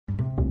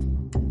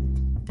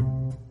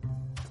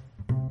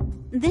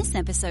This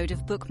episode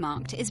of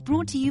Bookmarked is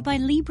brought to you by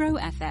Libro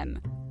FM.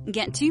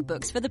 Get 2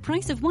 books for the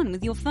price of 1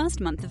 with your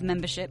first month of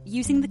membership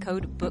using the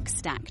code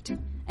BOOKSTACKED.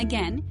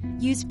 Again,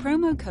 use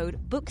promo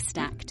code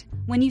BOOKSTACKED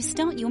when you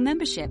start your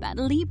membership at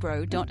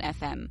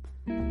Libro.fm.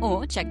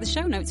 Or check the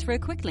show notes for a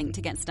quick link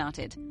to get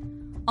started.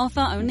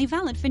 Offer only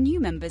valid for new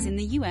members in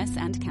the US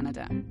and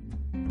Canada.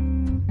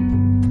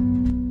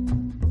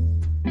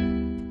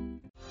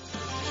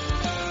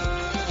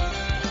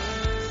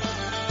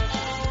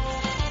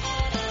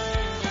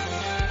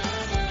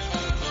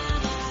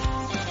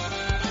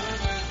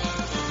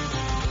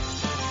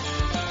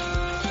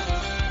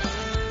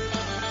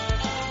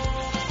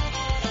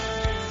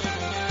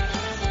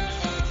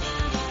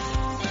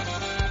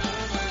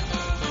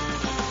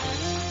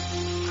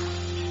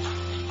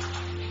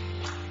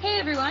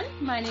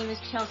 My name is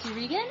Chelsea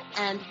Regan,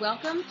 and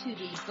welcome to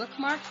the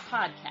Bookmarked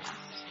Podcast.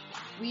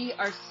 We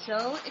are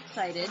so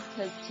excited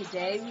because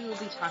today we will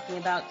be talking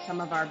about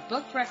some of our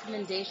book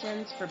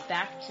recommendations for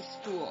back to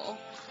school.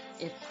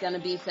 It's going to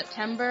be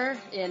September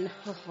in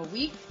a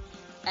week,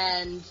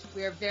 and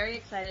we are very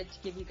excited to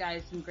give you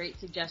guys some great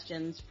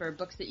suggestions for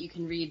books that you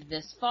can read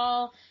this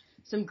fall,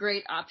 some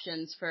great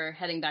options for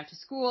heading back to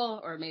school,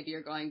 or maybe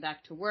you're going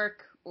back to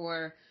work,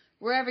 or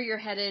wherever you're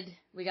headed.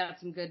 We got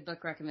some good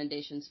book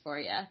recommendations for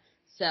you.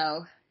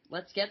 So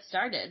let's get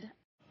started.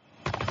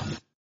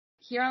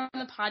 Here on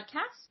the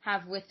podcast,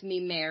 have with me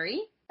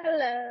Mary.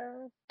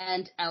 Hello.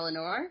 And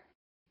Eleanor.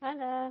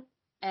 Hello.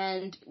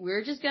 And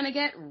we're just going to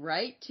get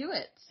right to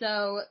it.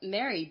 So,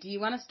 Mary, do you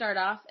want to start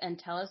off and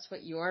tell us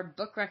what your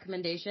book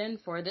recommendation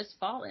for this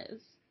fall is?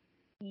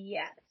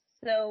 Yes.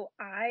 So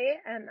I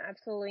am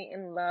absolutely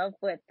in love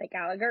with the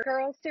Gallagher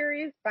Girls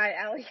series by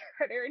Ali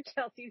Carter.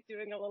 Chelsea's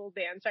doing a little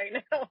dance right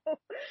now.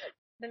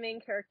 The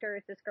main character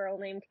is this girl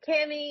named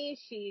Cammie.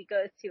 She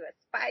goes to a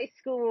spy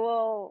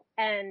school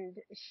and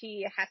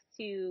she has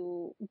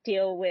to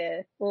deal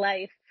with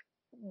life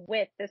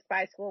with the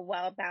spy school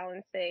while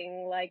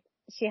balancing, like,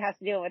 she has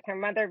to deal with her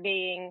mother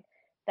being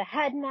the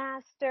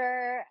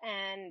headmaster.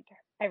 And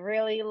I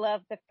really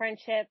love the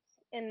friendships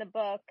in the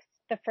books.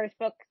 The first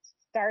book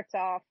starts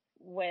off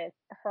with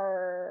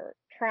her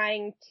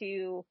trying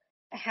to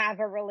have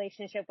a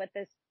relationship with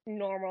this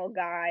normal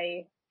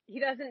guy. He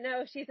doesn't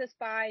know she's a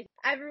spy.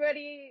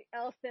 Everybody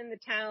else in the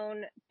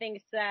town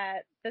thinks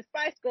that the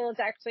spy school is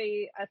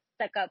actually a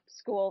stuck-up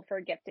school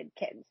for gifted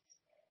kids.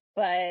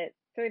 But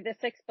through the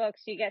 6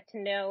 books, you get to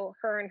know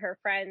her and her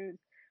friends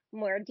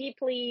more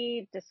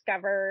deeply,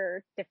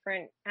 discover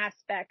different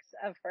aspects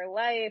of her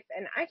life.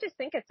 And I just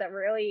think it's a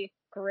really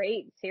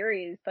great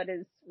series, but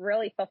is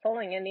really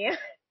fulfilling in the end.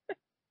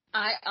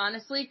 I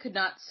honestly could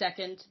not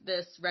second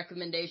this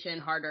recommendation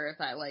harder if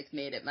I,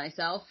 made it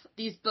myself.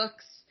 These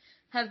books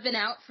have been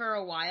out for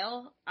a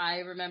while. I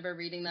remember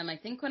reading them, I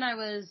think, when I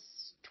was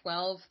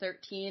 12,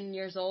 13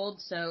 years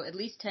old, so at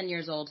least 10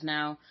 years old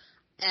now.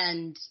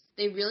 And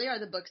they really are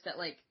the books that,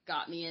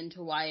 got me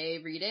into YA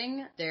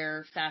reading.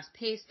 They're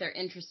fast-paced, they're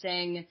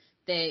interesting,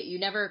 you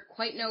never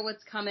quite know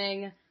what's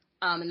coming,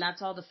 and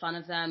that's all the fun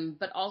of them.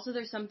 But also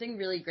there's something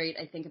really great,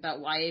 I think, about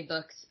YA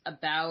books,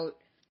 about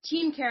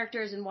teen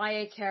characters and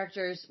YA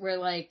characters where,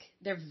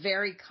 they're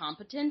very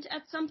competent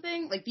at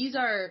something. These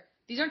are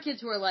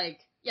kids who are,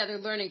 yeah, they're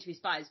learning to be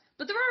spies,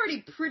 but they're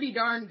already pretty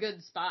darn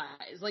good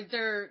spies.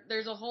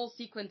 There's a whole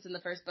sequence in the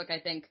first book, I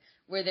think,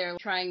 where they're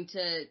trying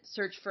to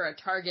search for a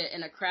target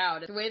in a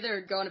crowd. The way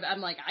they're going about,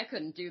 I'm I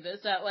couldn't do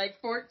this at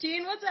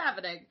 14. What's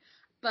happening?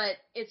 But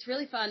it's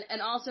really fun.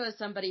 And also as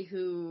somebody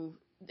who,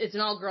 it's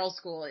an all-girls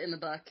school in the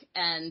book,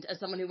 and as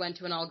someone who went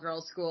to an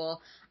all-girls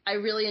school, I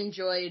really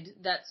enjoyed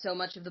that so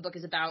much of the book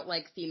is about,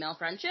 female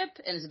friendship,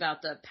 and is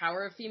about the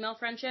power of female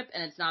friendship,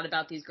 and it's not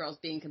about these girls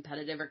being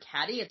competitive or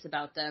catty, it's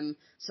about them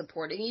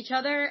supporting each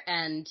other,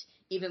 and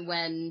even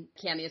when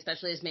Cammie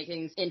especially is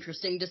making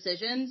interesting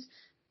decisions,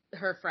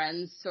 her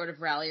friends sort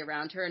of rally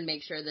around her and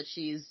make sure that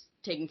she's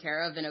taken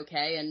care of and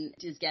okay, and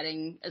is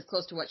getting as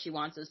close to what she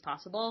wants as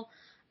possible.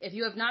 If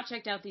you have not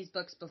checked out these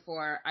books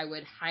before, I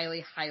would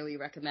highly, highly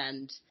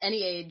recommend.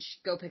 Any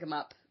age, go pick them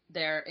up.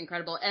 They're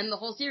incredible. And the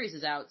whole series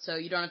is out, so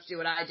you don't have to do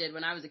what I did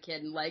when I was a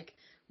kid and,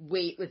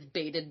 wait with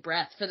bated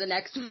breath for the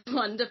next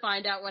one to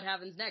find out what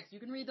happens next. You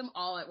can read them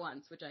all at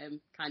once, which I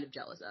am kind of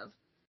jealous of.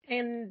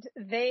 And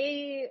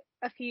they,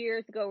 a few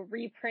years ago,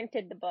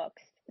 reprinted the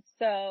books.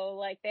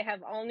 So, they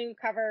have all new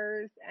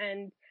covers,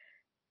 and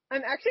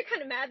I'm actually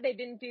kind of mad they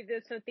didn't do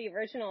this with the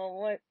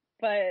original,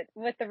 but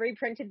with the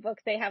reprinted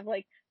books, they have,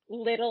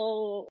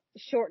 little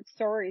short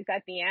stories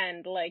at the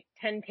end,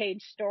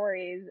 10-page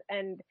stories,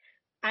 and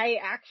I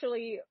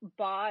actually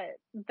bought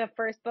the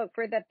first book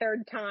for the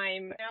 3rd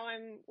time. Now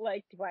I'm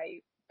do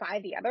I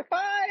buy the other 5?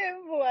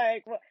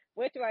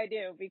 What do I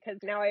do? Because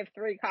now I have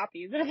 3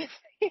 copies of the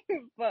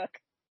same book.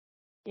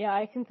 Yeah,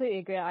 I completely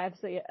agree. I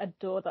absolutely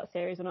adored that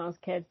series when I was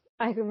a kid.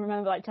 I can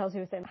remember, like Chelsea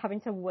was saying,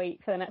 having to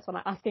wait for the next one,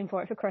 like asking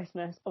for it for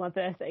Christmas on my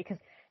birthday because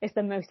it's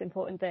the most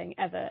important thing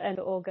ever, and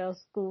the all-girls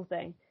school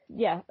thing.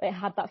 Yeah, it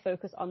had that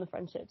focus on the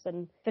friendships,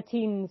 and for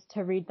teens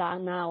to read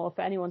that now, or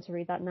for anyone to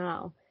read that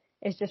now,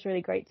 it's just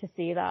really great to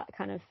see that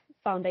kind of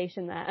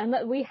foundation there. And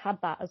that we had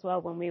that as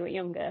well when we were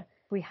younger.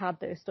 We had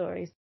those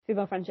stories.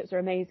 Female friendships are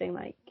amazing.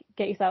 Like,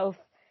 get yourself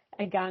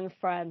a gang of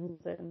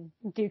friends and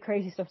do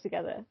crazy stuff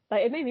together.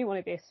 Like, it made me want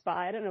to be a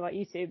spy. I don't know about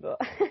you two,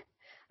 but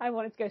I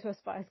wanted to go to a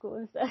spy school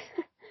instead.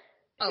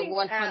 Oh,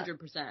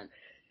 100%.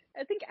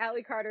 I think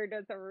Ally Carter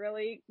does a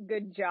really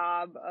good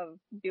job of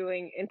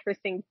doing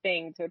interesting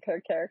things with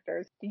her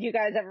characters. Did you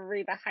guys ever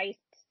read the Heist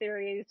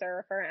series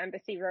or her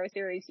Embassy Row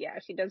series? Yeah,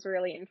 she does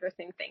really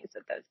interesting things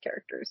with those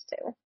characters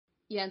too.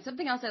 Yeah, and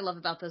something else I love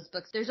about those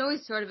books, there's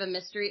always sort of a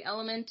mystery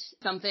element,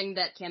 something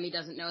that Cami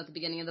doesn't know at the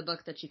beginning of the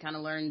book that she kind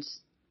of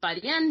learns by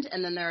the end,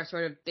 and then there are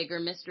sort of bigger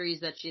mysteries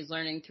that she's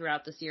learning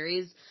throughout the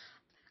series.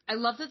 I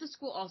love that the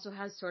school also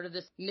has sort of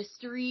this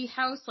mystery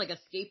house, like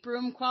escape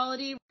room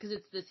quality, because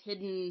it's this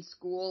hidden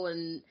school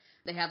and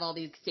they have all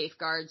these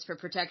safeguards for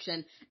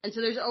protection. And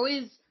so there's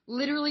always,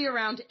 literally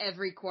around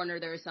every corner,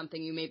 there is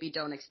something you maybe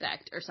don't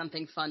expect or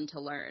something fun to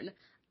learn.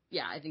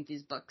 Yeah, I think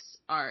these books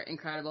are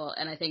incredible,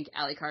 and I think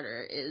Ally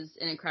Carter is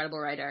an incredible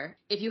writer.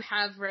 If you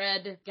have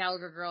read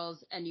Gallagher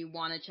Girls and you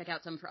want to check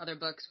out some of her other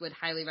books, would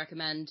highly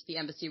recommend the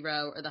Embassy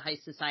Row or the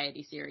Heist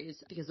Society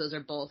series, because those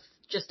are both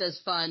just as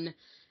fun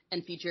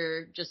and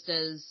feature just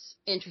as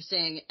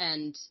interesting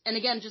and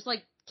again, just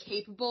like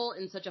capable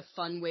in such a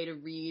fun way to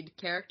read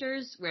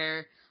characters,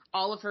 where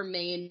all of her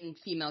main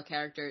female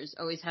characters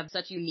always have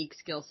such unique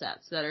skill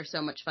sets that are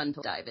so much fun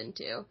to dive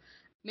into.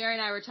 Mary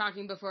and I were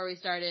talking before we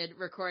started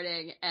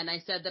recording, and I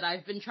said that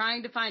I've been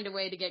trying to find a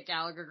way to get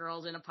Gallagher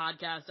Girls in a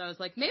podcast. I was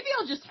like, maybe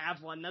I'll just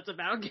have one that's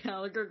about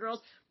Gallagher Girls.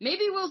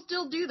 Maybe we'll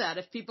still do that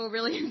if people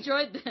really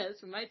enjoyed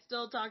this. We might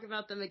still talk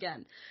about them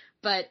again.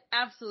 But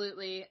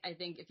absolutely, I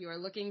think if you are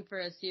looking for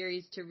a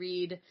series to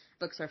read,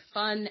 books are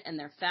fun and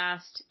they're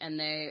fast and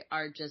they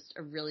are just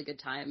a really good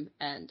time,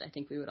 and I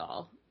think we would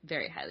all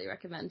very highly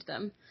recommend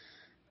them.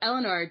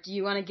 Eleanor, do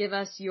you want to give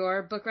us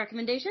your book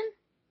recommendation?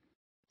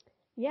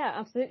 Yeah,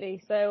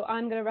 absolutely. So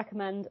I'm going to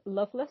recommend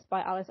Loveless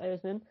by Alice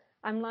Oseman.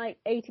 I'm like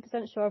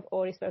 80% sure I've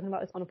already spoken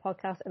about this on a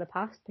podcast in the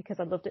past because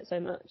I loved it so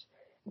much.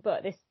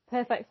 But it's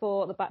perfect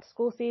for the back to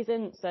school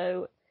season.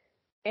 So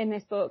in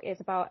this book, it's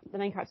about the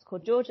main character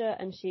called Georgia,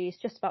 and she's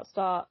just about to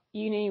start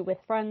uni with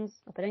friends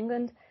up in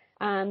England.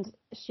 And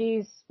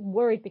she's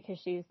worried because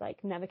she's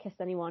like never kissed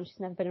anyone. She's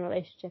never been in a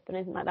relationship and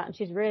anything like that. And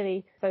she's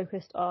really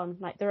focused on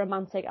like the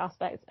romantic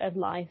aspects of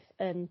life.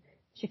 And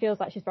she feels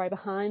like she's very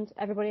behind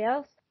everybody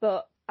else.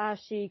 But as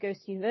she goes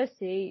to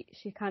university,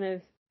 she kind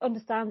of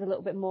understands a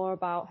little bit more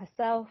about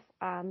herself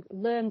and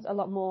learns a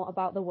lot more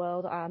about the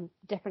world and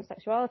different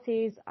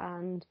sexualities.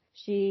 And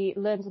she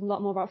learns a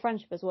lot more about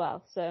friendship as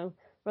well. So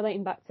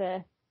relating back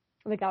to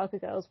the Gallagher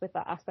Girls with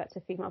that aspect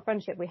of female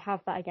friendship, we have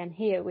that again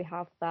here. We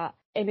have that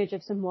image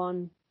of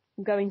someone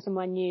going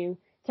somewhere new,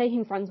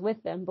 taking friends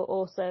with them, but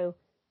also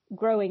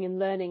growing and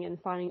learning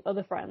and finding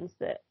other friends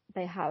that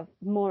they have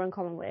more in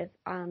common with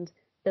and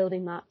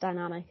building that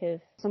dynamic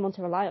of someone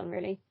to rely on,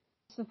 really.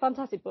 It's a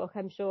fantastic book.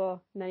 I'm sure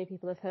many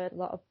people have heard a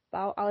lot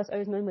about Alice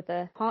Oseman with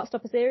the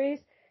Heartstopper series,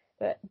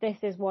 but this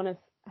is one of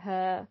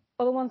her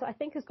other ones that I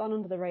think has gone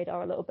under the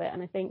radar a little bit,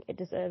 and I think it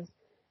deserves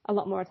a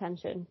lot more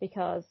attention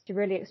because she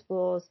really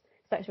explores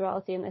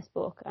sexuality in this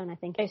book, and I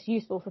think it's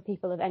useful for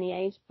people of any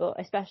age, but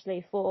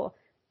especially for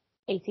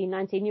 18,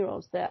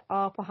 19-year-olds that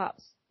are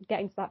perhaps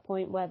getting to that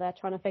point where they're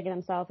trying to figure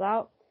themselves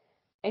out.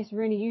 It's a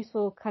really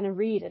useful kind of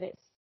read, and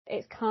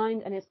it's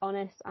kind and it's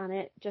honest, and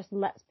it just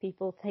lets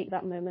people take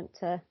that moment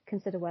to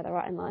consider where they're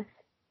at in life.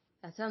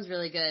 That sounds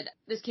really good.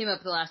 This came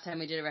up the last time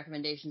we did a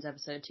recommendations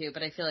episode too,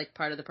 but I feel like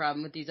part of the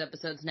problem with these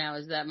episodes now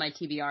is that my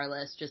TBR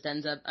list just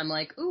ends up, I'm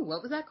like, ooh,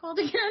 what was that called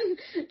again?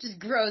 Just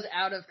grows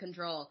out of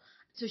control.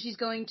 So she's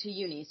going to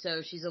uni,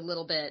 so she's a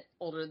little bit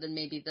older than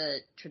maybe the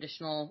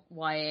traditional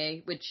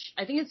YA, which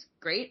I think is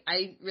great.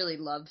 I really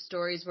love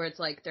stories where it's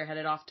like they're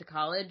headed off to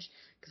college,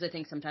 because I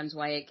think sometimes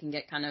YA can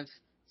get kind of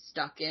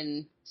stuck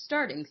in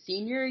starting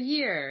senior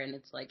year, and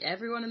it's like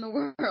everyone in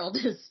the world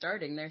is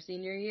starting their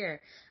senior year.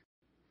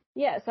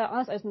 Yeah, so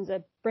Alice Oseman's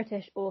a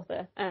British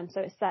author, so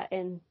it's set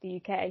in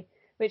the UK,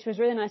 which was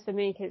really nice for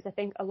me because I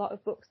think a lot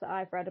of books that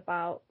I've read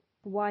about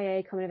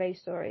YA coming-of-age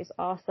stories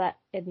are set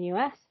in the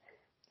US.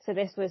 So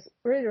this was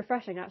really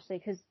refreshing, actually,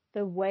 because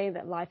the way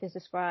that life is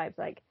described,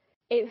 like,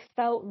 it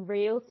felt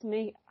real to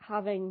me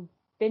having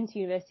been to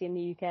university in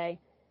the UK.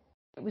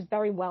 It was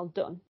very well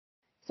done.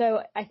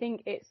 So I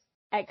think it's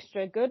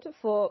extra good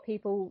for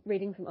people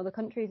reading from other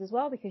countries as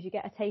well, because you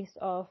get a taste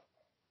of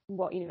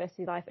what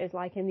university life is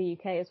like in the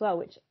UK as well,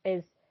 which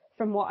is,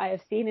 from what I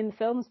have seen in the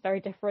films, very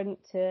different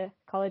to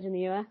college in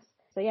the US.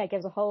 So yeah, it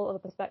gives a whole other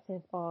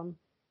perspective on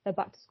the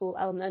back to school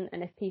element.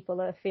 And if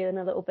people are feeling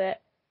a little bit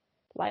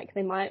like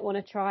they might want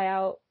to try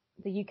out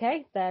the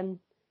UK, then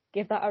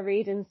give that a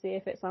read and see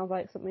if it sounds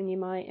like something you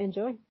might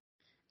enjoy.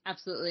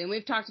 Absolutely. And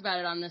we've talked about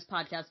it on this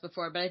podcast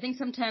before, but I think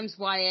sometimes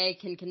YA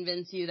can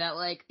convince you that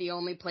like the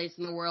only place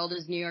in the world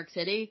is New York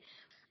City.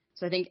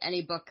 So I think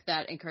any book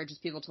that encourages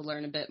people to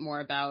learn a bit more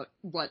about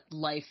what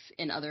life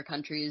in other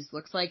countries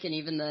looks like, and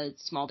even the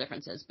small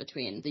differences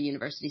between the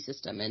university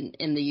system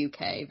in the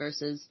UK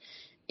versus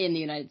in the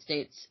United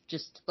States.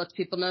 Just lets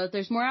people know that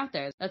there's more out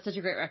there. That's such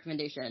a great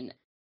recommendation.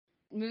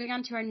 Moving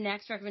on to our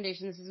next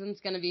recommendation, this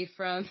one's going to be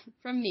from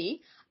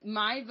me.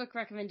 My book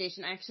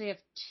recommendation, I actually have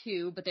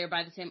two, but they're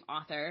by the same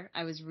author.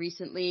 I was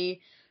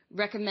recently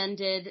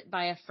recommended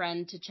by a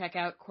friend to check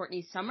out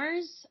Courtney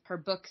Summers. Her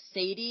book,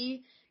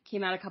 Sadie,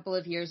 came out a couple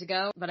of years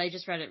ago, but I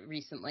just read it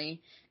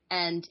recently,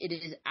 and it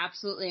is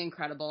absolutely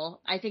incredible.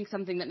 I think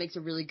something that makes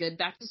a really good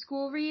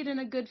back-to-school read and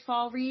a good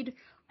fall read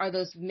are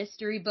those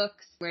mystery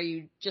books where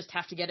you just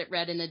have to get it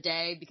read in a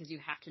day because you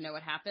have to know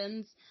what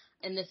happens.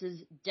 And this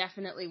is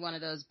definitely one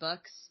of those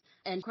books.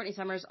 And Courtney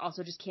Summers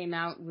also just came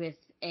out with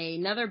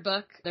another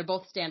book. They're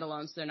both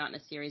standalone, so they're not in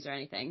a series or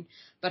anything.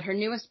 But her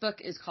newest book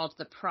is called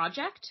The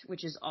Project,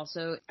 which is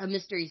also a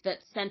mystery that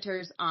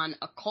centers on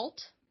a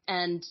cult.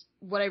 And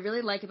what I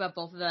really like about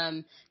both of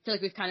them, I feel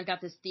like we've kind of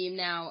got this theme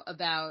now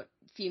about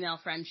female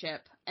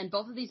friendship. And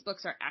both of these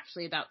books are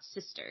actually about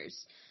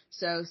sisters.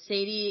 So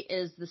Sadie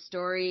is the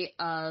story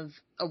of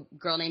a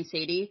girl named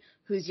Sadie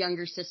whose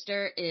younger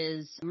sister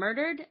is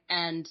murdered,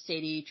 and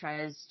Sadie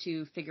tries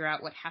to figure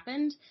out what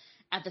happened.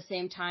 At the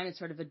same time, it's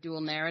sort of a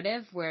dual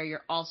narrative where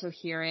you're also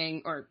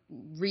hearing or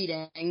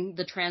reading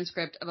the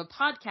transcript of a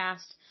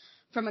podcast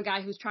from a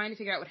guy who's trying to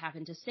figure out what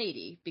happened to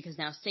Sadie, because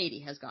now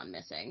Sadie has gone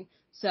missing.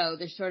 So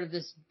there's sort of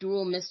this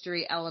dual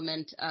mystery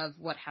element of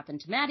what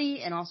happened to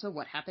Maddie and also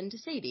what happened to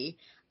Sadie.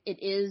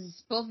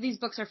 Both of these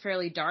books are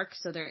fairly dark,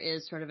 so there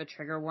is sort of a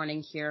trigger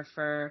warning here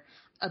for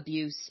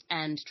abuse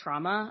and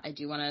trauma. I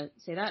do want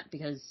to say that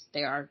because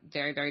they are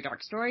very, very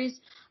dark stories,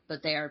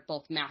 but they are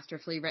both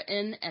masterfully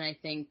written and I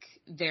think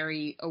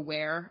very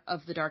aware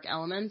of the dark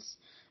elements.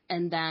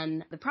 And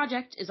then The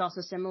Project is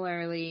also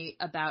similarly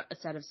about a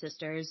set of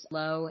sisters,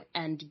 Lo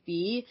and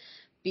B.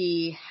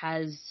 B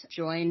has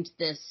joined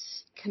this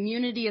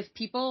community of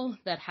people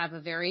that have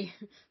a very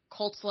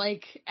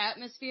cult-like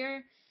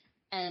atmosphere.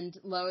 And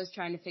Lo is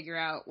trying to figure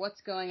out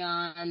what's going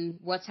on,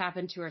 what's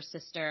happened to her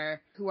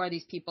sister, who are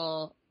these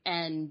people,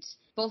 and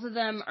both of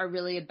them are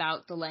really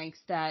about the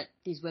lengths that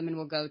these women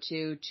will go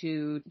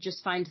to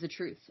just find the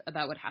truth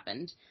about what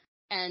happened.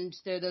 And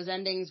there are those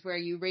endings where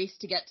you race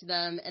to get to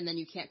them, and then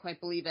you can't quite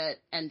believe it,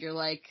 and you're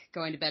like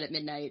going to bed at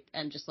midnight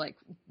and just like,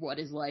 what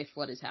is life?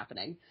 What is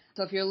happening?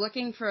 So if you're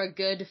looking for a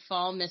good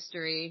fall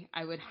mystery,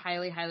 I would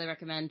highly, highly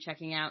recommend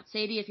checking out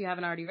Sadie if you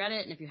haven't already read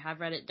it, and if you have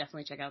read it,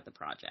 definitely check out The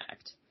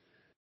Project.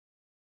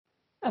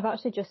 I've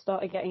actually just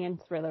started getting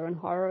into thriller and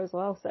horror as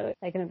well, so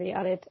they're going to be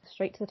added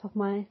straight to the top of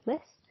my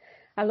list.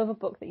 I love a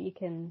book that you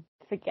can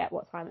forget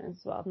what time it is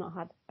as well. I've not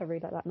had a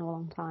read like that in a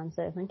long time,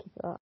 so thank you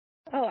for that.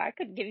 Oh, I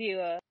could give you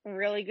a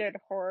really good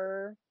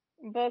horror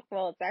book.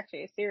 Well, it's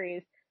actually a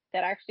series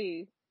that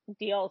actually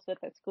deals with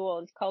a school.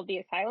 It's called The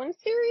Asylum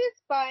series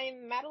by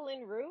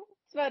Madeline Rue.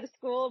 It's about a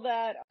school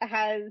that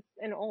has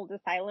an old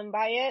asylum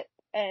by it.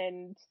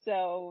 And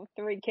so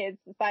 3 kids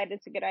decided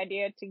it's a good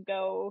idea to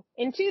go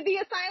into the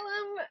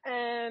asylum,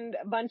 and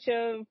a bunch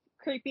of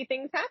creepy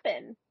things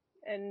happen.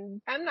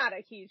 And I'm not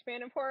a huge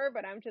fan of horror,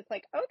 but I'm just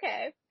like,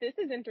 okay, this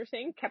is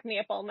interesting. Kept me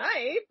up all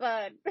night,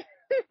 but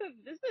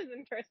this is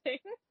interesting.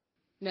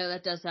 No,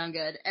 that does sound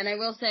good. And I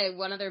will say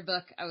one other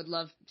book I would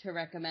love to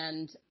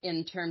recommend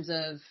in terms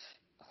of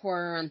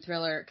horror and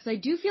thriller, because I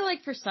do feel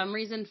like for some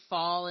reason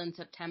fall and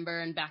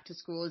September and back to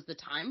school is the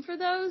time for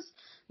those.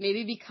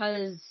 Maybe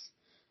because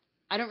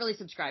I don't really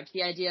subscribe to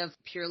the idea of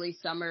purely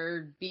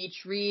summer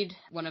beach read.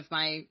 One of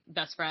my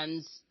best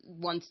friends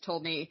once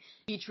told me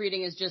beach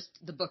reading is just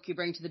the book you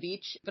bring to the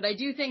beach. But I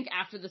do think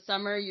after the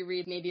summer you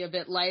read maybe a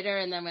bit lighter,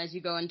 and then as you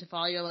go into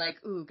fall you're like,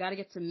 ooh, gotta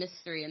get some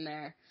mystery in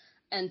there.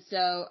 And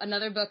so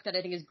another book that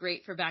I think is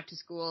great for back to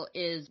school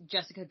is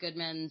Jessica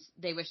Goodman's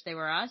They Wish They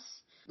Were Us,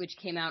 which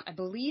came out, I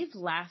believe,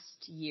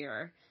 last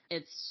year.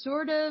 It's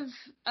sort of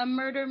a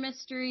murder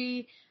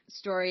mystery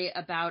story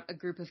about a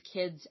group of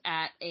kids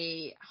at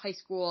a high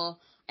school,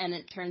 and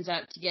it turns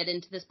out to get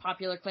into this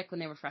popular clique when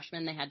they were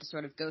freshmen, they had to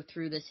sort of go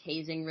through this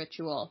hazing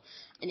ritual.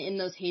 And in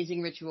those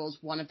hazing rituals,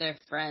 one of their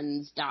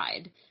friends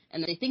died.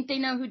 And they think they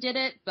know who did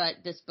it, but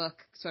this book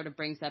sort of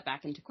brings that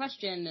back into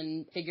question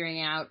and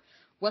figuring out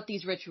what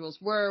these rituals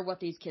were, what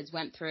these kids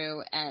went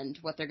through, and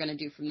what they're going to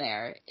do from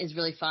there is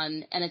really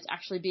fun. And it's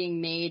actually being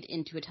made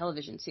into a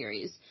television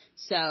series.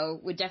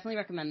 So would definitely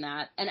recommend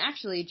that. And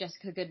actually,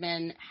 Jessica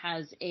Goodman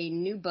has a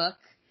new book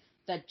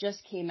that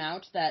just came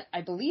out that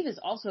I believe is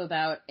also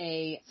about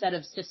a set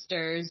of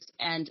sisters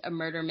and a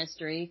murder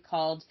mystery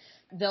called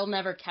They'll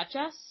Never Catch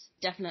Us.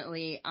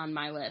 Definitely on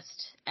my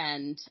list.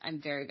 And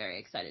I'm very, very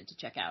excited to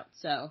check out.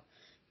 So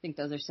I think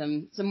those are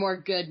some more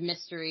good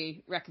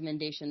mystery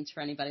recommendations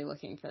for anybody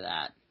looking for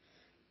that.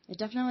 It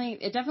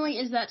definitely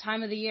is that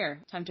time of the year.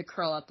 Time to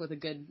curl up with a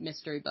good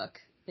mystery book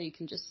that you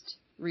can just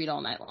read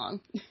all night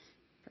long. Perfect.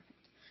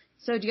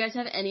 So do you guys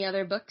have any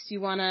other books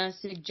you want to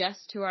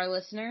suggest to our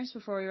listeners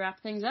before we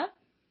wrap things up?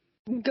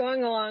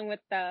 Going along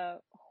with the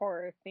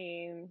horror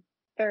theme,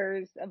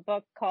 there's a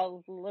book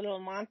called Little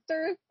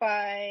Monsters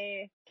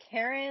by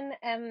Karen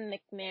M.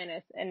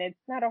 McManus, and it's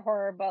not a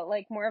horror, but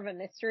like more of a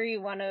mystery.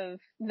 One of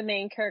the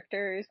main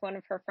characters, one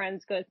of her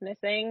friends goes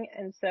missing,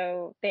 and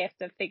so they have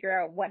to figure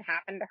out what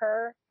happened to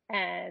her.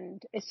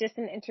 And it's just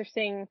an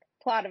interesting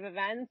plot of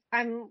events.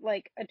 I'm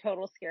like a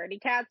total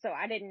scaredy cat, so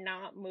I did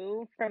not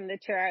move from the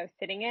chair I was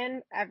sitting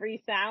in.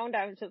 Every sound,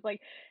 I was just like,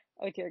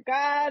 oh dear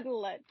God,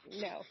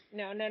 no.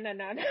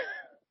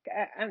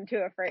 I'm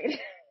too afraid.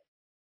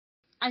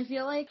 I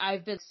feel like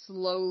I've been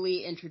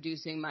slowly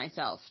introducing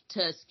myself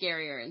to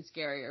scarier and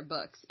scarier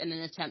books in an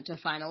attempt to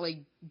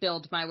finally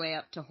build my way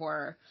up to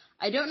horror.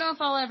 I don't know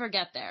if I'll ever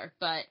get there,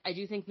 but I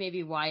do think maybe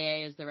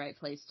YA is the right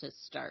place to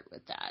start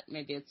with that.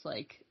 Maybe it's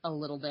like a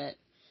little bit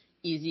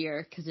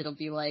easier because it'll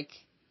be like,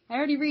 I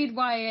already read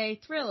YA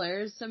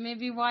thrillers, so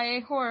maybe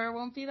YA horror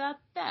won't be that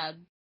bad.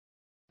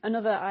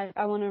 Another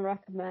I want to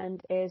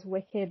recommend is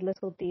Wicked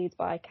Little Deeds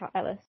by Kat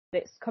Ellis.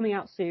 It's coming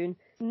out soon.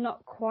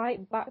 Not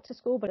quite back to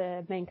school, but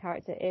the main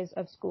character is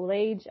of school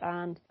age,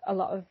 and a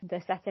lot of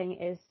the setting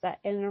is set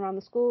in and around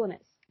the school, and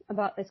it's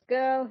about this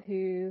girl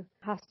who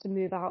has to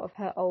move out of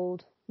her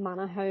old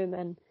manor home,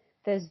 and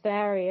there's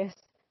various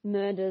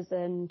murders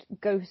and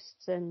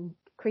ghosts and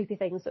creepy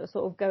things that are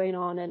sort of going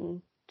on,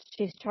 and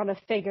she's trying to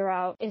figure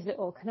out, is it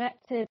all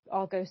connected?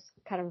 Are ghosts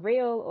kind of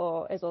real,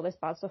 or is all this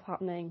bad stuff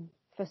happening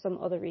for some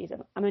other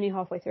reason? I'm only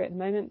halfway through at the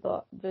moment,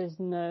 but there's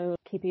no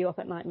keep you up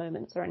at night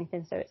moments or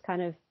anything, so it's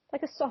kind of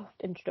like a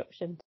soft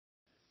introduction.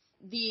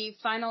 The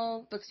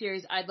final book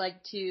series I'd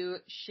like to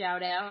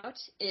shout out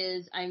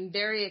is, I'm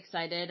very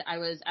excited. I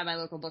was at my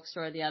local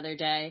bookstore the other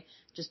day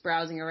just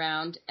browsing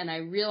around, and I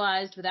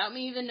realized without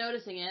me even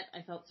noticing it,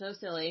 I felt so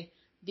silly,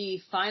 the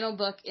final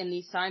book in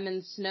the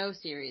Simon Snow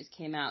series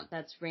came out.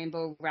 That's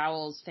Rainbow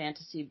Rowell's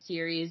fantasy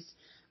series.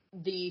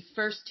 The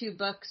first two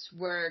books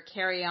were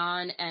Carry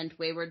On and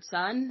Wayward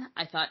Son.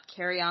 I thought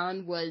Carry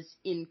On was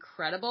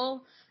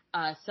incredible.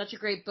 Such a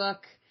great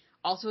book.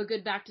 Also a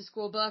good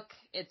back-to-school book.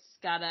 It's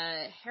got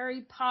a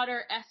Harry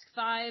Potter-esque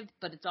vibe,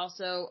 but it's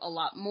also a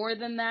lot more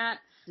than that.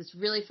 This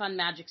really fun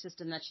magic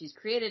system that she's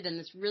created and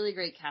this really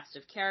great cast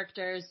of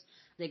characters.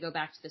 They go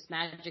back to this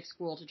magic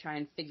school to try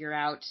and figure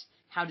out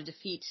how to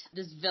defeat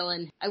this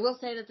villain. I will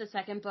say that the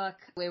second book,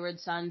 Wayward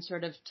Son,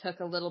 sort of took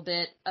a little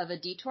bit of a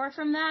detour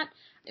from that.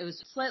 It was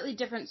a slightly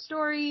different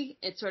story.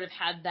 It sort of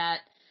had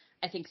that,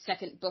 I think,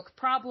 second book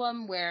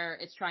problem where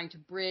it's trying to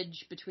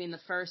bridge between the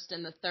first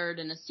and the third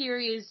in a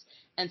series,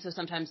 and so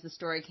sometimes the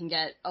story can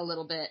get a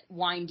little bit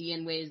windy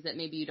in ways that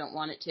maybe you don't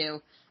want it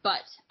to.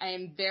 But I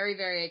am very,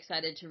 very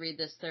excited to read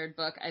this third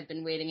book. I've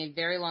been waiting a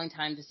very long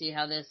time to see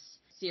how this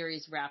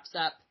series wraps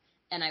up,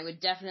 and I would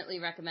definitely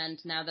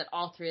recommend, now that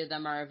all three of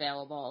them are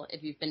available,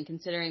 if you've been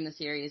considering the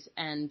series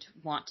and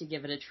want to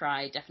give it a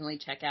try, definitely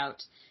check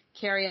out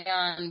Carry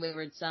On,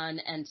 Wayward Son,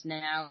 and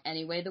now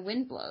Any Way the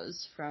Wind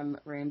Blows from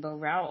Rainbow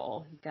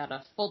Rowell. You've got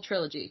a full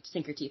trilogy to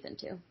sink your teeth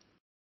into.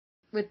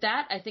 With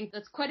that, I think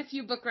that's quite a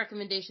few book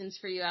recommendations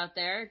for you out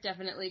there.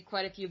 Definitely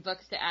quite a few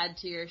books to add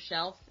to your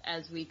shelf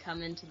as we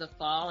come into the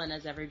fall and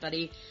as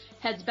everybody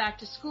heads back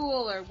to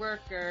school or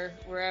work or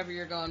wherever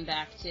you're going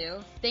back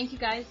to. Thank you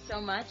guys so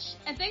much.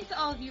 And thanks to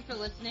all of you for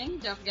listening.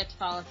 Don't forget to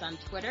follow us on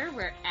Twitter.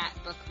 We're at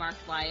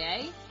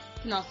BookmarkedYA. You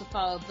can also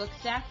follow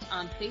Bookstacked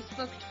on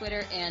Facebook,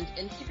 Twitter, and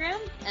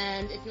Instagram.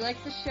 And if you like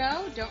the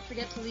show, don't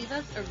forget to leave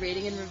us a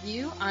rating and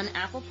review on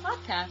Apple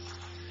Podcasts.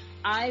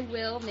 I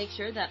will make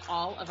sure that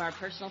all of our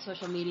personal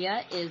social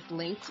media is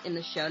linked in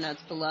the show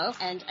notes below.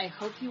 And I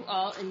hope you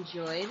all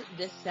enjoyed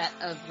this set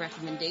of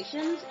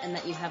recommendations and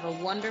that you have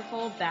a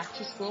wonderful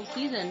back-to-school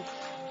season.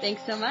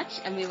 Thanks so much,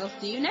 and we will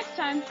see you next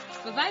time.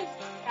 Bye-bye.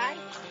 Bye.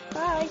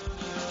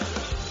 Bye.